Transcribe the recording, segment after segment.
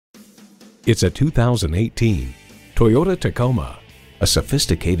It's a 2018 Toyota Tacoma. A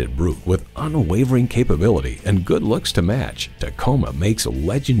sophisticated brute with unwavering capability and good looks to match, Tacoma makes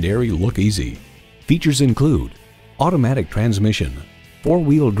legendary look easy. Features include automatic transmission,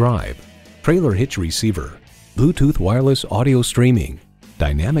 4-wheel drive, trailer hitch receiver, Bluetooth wireless audio streaming,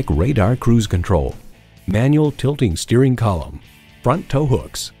 dynamic radar cruise control, manual tilting steering column, front tow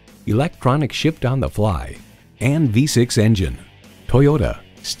hooks, electronic shift on the fly, and V6 engine. Toyota,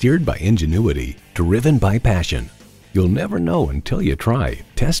 steered by ingenuity, driven by passion. You'll never know until you try.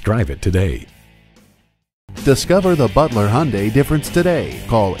 Test drive it today. Discover the Butler Hyundai difference today.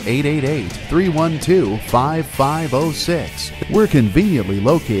 Call 888-312-5506. We're conveniently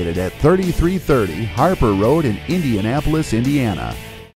located at 3330 Harper Road in Indianapolis, Indiana.